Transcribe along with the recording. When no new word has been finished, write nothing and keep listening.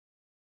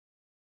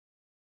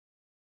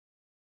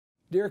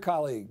Dear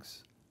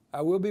colleagues,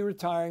 I will be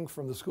retiring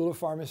from the School of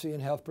Pharmacy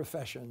and Health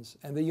Professions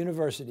and the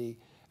university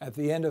at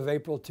the end of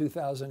April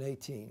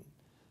 2018.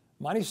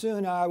 Mighty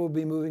soon I will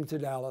be moving to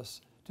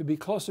Dallas to be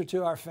closer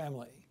to our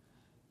family.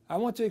 I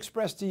want to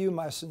express to you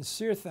my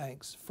sincere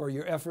thanks for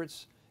your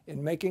efforts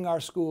in making our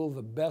school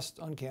the best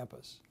on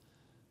campus.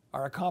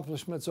 Our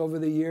accomplishments over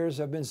the years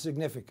have been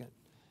significant,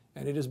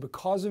 and it is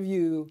because of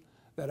you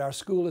that our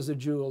school is a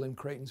jewel in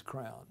Creighton's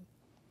crown.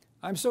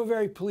 I'm so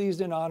very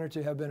pleased and honored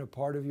to have been a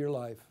part of your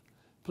life.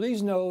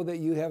 Please know that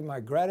you have my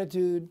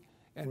gratitude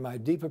and my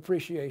deep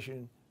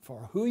appreciation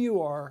for who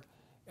you are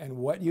and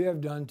what you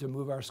have done to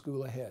move our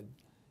school ahead.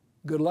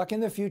 Good luck in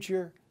the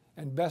future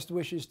and best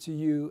wishes to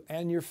you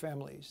and your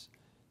families.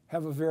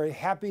 Have a very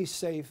happy,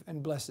 safe,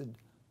 and blessed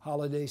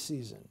holiday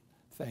season.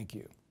 Thank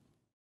you.